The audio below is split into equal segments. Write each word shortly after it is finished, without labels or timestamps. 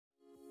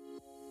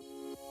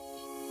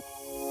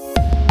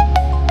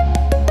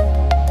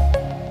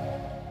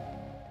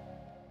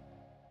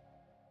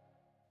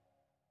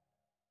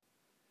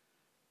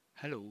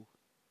Hello,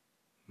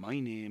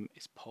 my name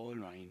is Paul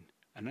Ryan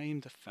and I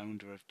am the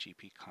founder of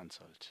GP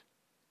Consult.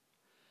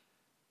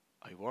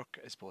 I work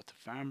as both a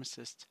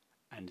pharmacist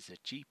and as a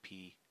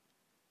GP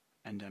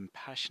and am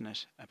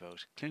passionate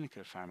about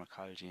clinical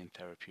pharmacology and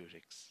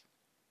therapeutics.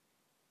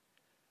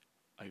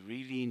 I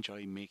really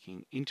enjoy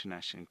making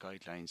international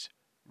guidelines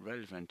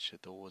relevant to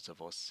those of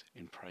us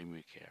in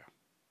primary care.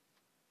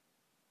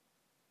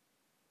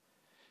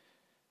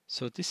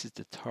 So this is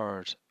the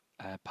third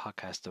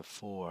podcast of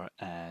four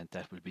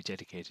that will be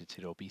dedicated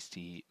to the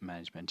obesity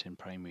management in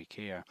primary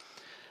care.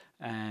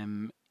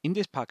 In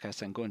this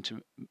podcast, I'm going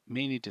to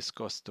mainly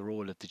discuss the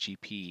role of the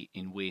GP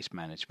in weight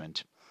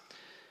management.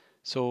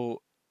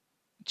 So,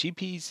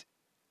 GPs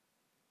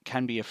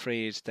can be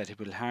afraid that it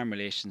will harm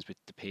relations with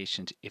the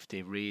patient if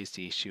they raise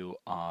the issue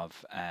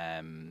of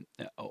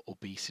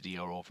obesity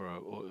or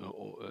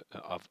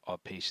of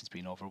patients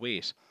being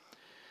overweight.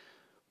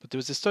 But there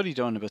was a study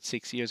done about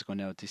 6 years ago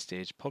now at this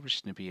stage,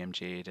 published in the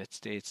BMJ, that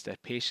states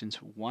that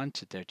patients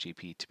wanted their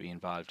GP to be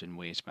involved in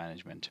weight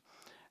management,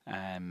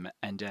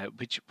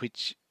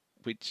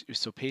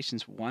 so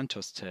patients want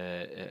us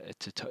to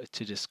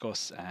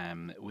discuss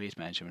weight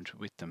management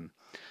with them.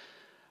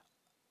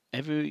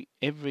 Every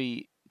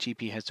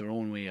GP has their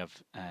own way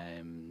of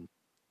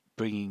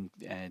bringing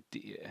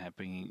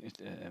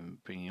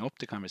up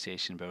the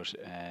conversation about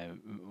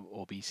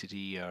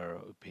obesity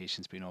or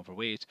patients being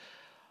overweight.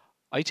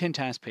 I tend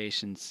to ask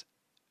patients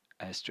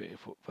if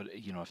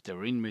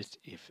they're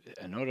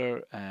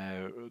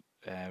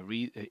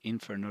in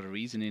for another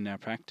reason in our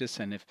practice,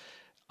 and if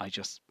I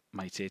just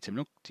might say to them,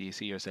 look, do you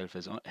see yourself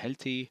as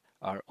healthy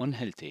or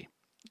unhealthy?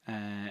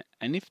 And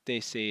if they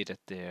say that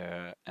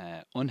they're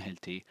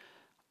unhealthy,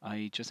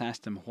 I just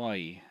ask them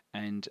why,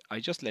 and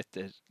I just let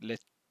the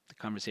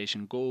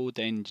conversation go.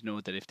 Then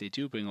that if they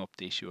do bring up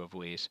the issue of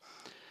weight,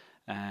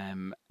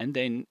 and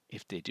then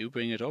if they do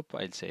bring it up,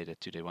 I'll say that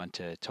do they want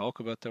to talk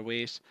about their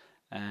weight,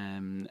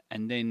 and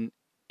then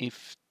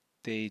if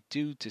they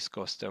do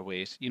discuss their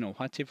weight,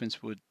 what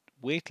difference would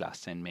weight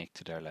loss then make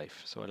to their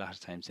life? So a lot of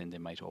times then they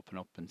might open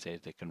up and say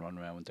they can run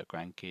around with their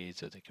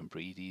grandkids, or they can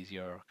breathe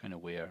easier, or kind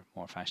of wear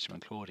more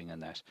fashionable clothing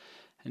and that.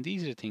 And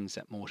these are things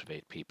that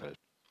motivate people.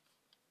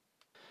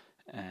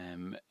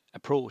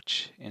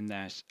 Approach in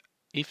that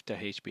if their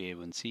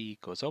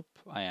HbA1c goes up,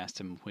 I ask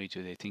them where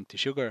do they think the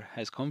sugar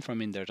has come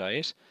from in their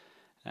diet,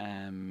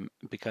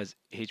 because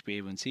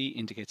HbA1c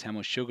indicates how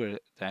much sugar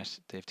that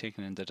they've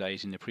taken in their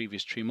diet in the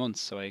previous 3 months.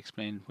 So I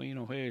explain,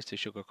 where is the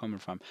sugar coming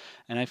from?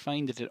 And I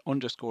find that it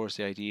underscores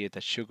the idea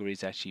that sugar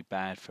is actually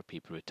bad for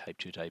people with type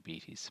 2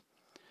 diabetes.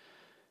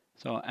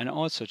 So, and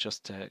also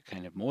just to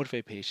kind of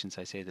motivate patients,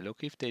 I say that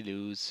look, if they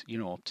lose,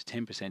 up to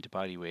 10% of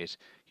body weight,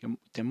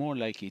 they're more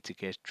likely to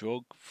get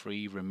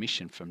drug-free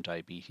remission from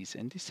diabetes,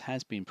 and this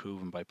has been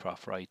proven by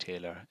Prof. Roy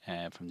Taylor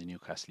from the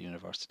Newcastle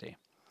University.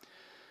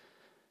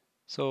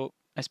 So,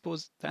 I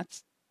suppose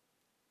that's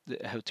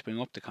how to bring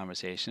up the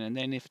conversation. And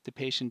then if the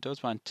patient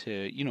does want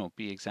to,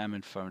 be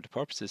examined for the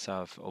purposes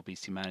of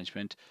obesity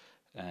management,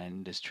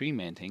 and there's three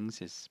main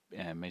things: is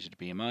measure the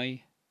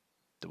BMI,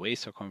 the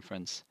waist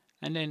circumference,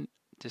 and then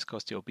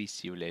discuss the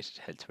obesity-related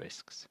health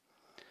risks.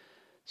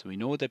 So we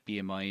know that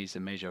BMI is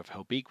a measure of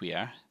how big we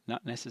are,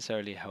 not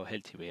necessarily how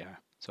healthy we are.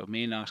 So it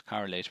may not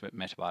correlate with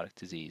metabolic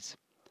disease.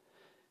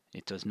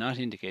 It does not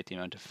indicate the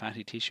amount of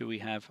fatty tissue we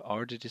have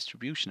or the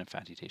distribution of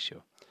fatty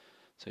tissue.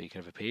 So you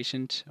could have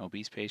a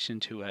obese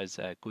patient who has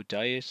a good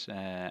diet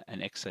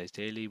and exercise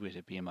daily with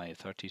a BMI of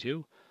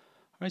 32,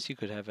 or else you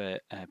could have a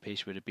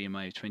patient with a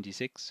BMI of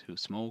 26 who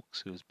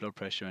smokes, who has blood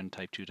pressure and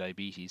type 2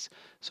 diabetes.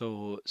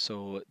 So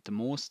the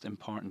most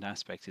important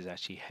aspect is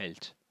actually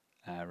health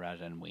rather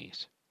than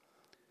weight.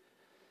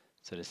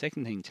 So the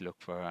second thing to look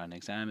for on an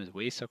exam is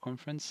waist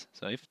circumference.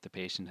 So if the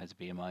patient has a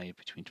BMI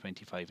between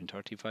 25 and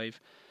 35,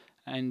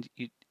 and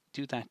you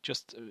do that,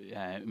 just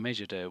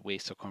measure the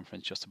waist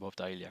circumference just above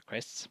the iliac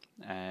crests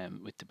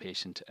with the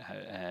patient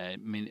at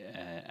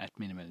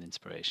minimal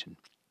inspiration.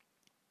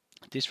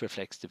 This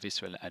reflects the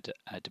visceral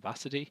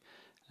adiposity,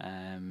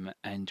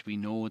 and we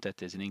know that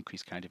there's an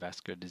increased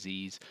cardiovascular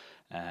disease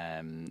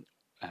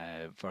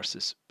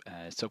versus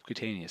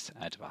subcutaneous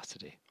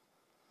adiposity.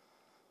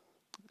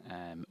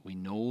 We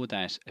know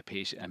that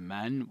a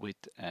man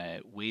with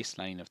a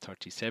waistline of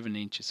 37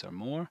 inches or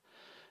more,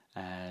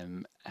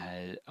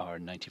 or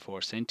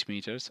 94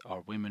 centimeters,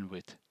 or women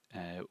with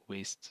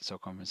waist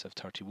circumference of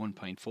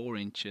 31.4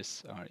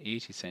 inches or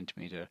 80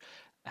 centimeter,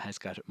 has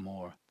got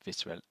more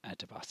visceral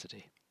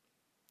adiposity.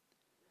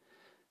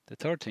 The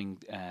third thing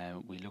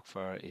we look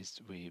for is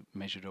we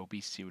measure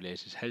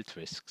obesity-related health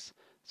risks.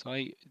 So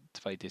I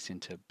divide this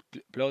into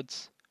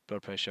bloods,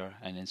 blood pressure,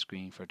 and then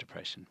screening for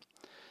depression.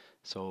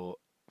 So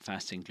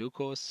fasting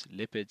glucose,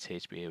 lipids,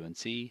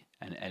 HbA1c,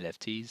 and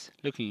LFTs,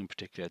 looking in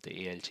particular at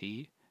the ALT,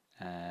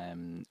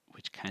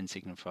 which can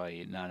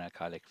signify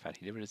non-alcoholic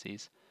fatty liver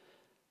disease.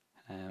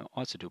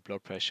 Also do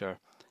blood pressure,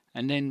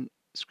 and then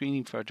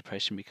screening for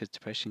depression, because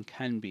depression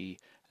can be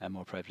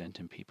more prevalent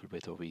in people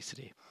with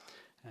obesity.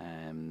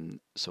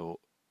 So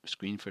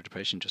screen for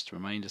depression just to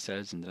remind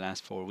ourselves in the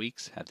last 4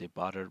 weeks, have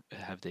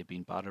they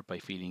been bothered by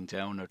feeling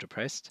down or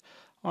depressed,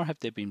 or have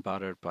they been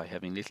bothered by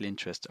having little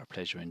interest or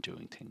pleasure in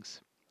doing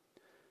things?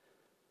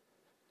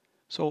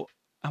 So,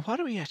 and what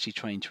are we actually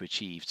trying to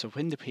achieve? So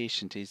when the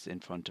patient is in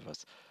front of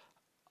us,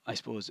 I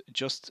suppose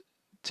just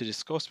to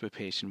discuss with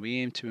patient, we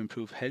aim to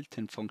improve health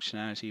and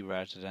functionality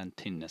rather than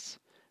thinness.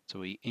 So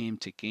we aim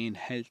to gain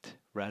health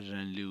rather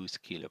than lose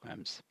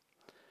kilograms.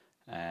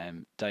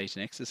 Diet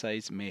and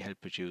exercise may help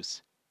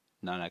reduce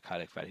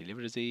non-alcoholic fatty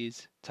liver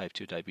disease, type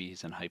 2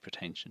 diabetes and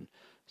hypertension.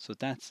 So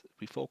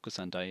we focus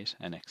on diet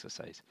and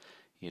exercise.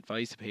 He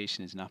advised the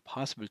patient it's not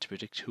possible to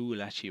predict who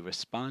will actually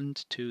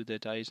respond to the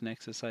diet and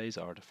exercise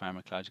or the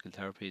pharmacological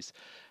therapies.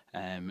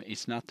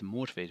 It's not the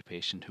motivated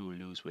patient who will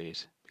lose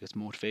weight, because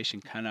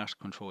motivation cannot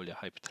control your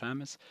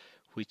hypothalamus,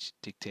 which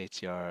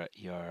dictates your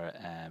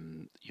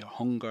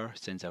hunger,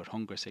 sends out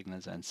hunger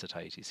signals and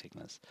satiety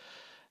signals.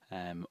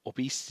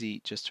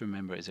 Obesity, just to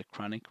remember, is a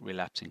chronic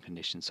relapsing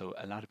condition, so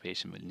a lot of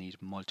patients will need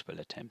multiple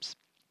attempts.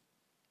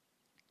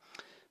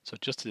 So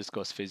just to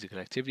discuss physical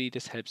activity,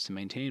 this helps to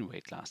maintain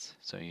weight loss.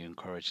 So you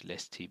encourage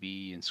less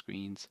TV and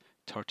screens,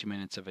 30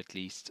 minutes of at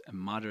least a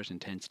moderate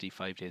intensity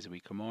 5 days a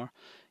week or more.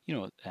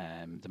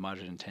 The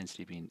moderate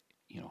intensity being,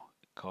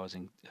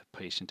 causing a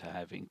patient to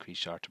have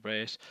increased shorter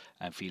breath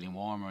and feeling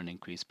warmer and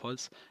increased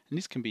pulse. And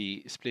this can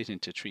be split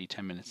into 3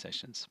 10-minute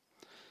sessions.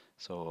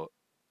 So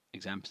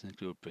examples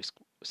include brisk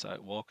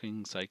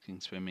walking, cycling,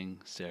 swimming,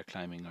 stair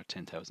climbing, or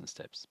 10,000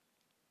 steps.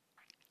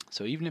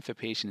 So even if a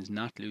patient is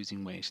not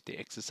losing weight, the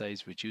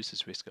exercise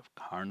reduces risk of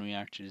coronary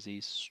artery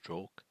disease,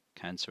 stroke,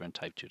 cancer, and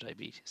type 2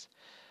 diabetes.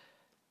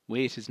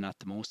 Weight is not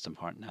the most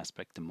important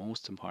aspect. The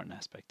most important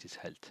aspect is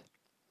health.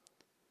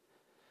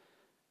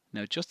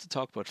 Now, just to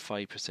talk about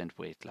 5%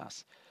 weight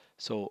loss.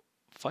 So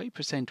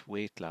 5%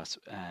 weight loss,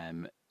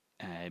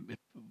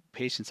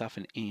 patients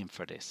often aim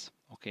for this,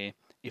 okay?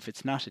 If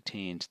it's not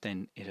attained,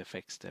 then it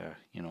affects their,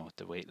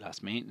 the weight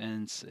loss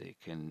maintenance.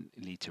 It can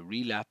lead to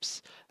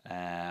relapse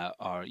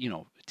or,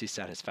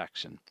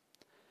 dissatisfaction.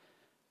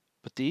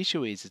 But the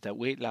issue is that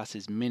weight loss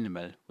is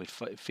minimal with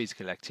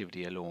physical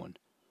activity alone.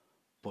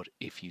 But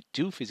if you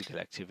do physical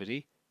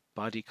activity,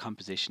 body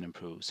composition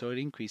improves. So it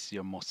increases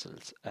your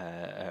muscles,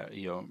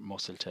 your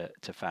muscle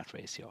to fat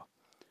ratio.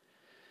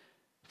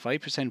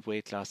 5%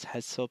 weight loss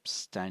has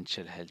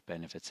substantial health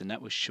benefits, and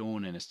that was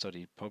shown in a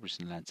study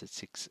published in Lancet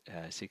 6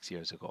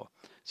 years ago.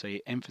 So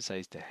he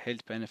emphasized the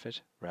health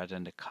benefit rather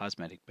than the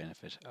cosmetic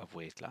benefit of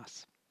weight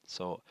loss.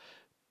 So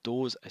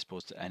those, I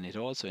suppose, and it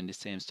also in the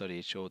same study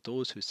it showed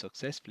those who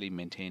successfully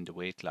maintained the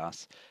weight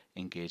loss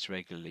engaged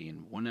regularly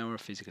in 1 hour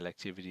physical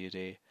activity a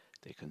day.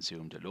 They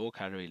consumed a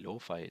low-calorie,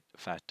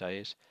 low-fat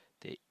diet.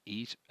 They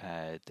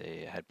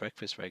had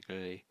breakfast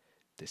regularly.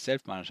 They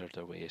self-monitored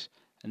their weight,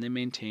 and they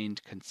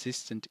maintained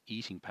consistent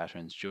eating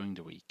patterns during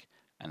the week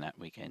and at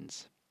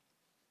weekends.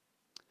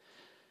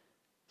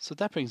 So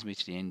that brings me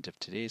to the end of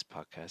today's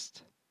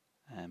podcast.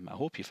 I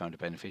hope you found it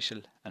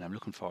beneficial, and I'm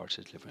looking forward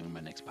to delivering my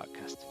next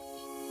podcast.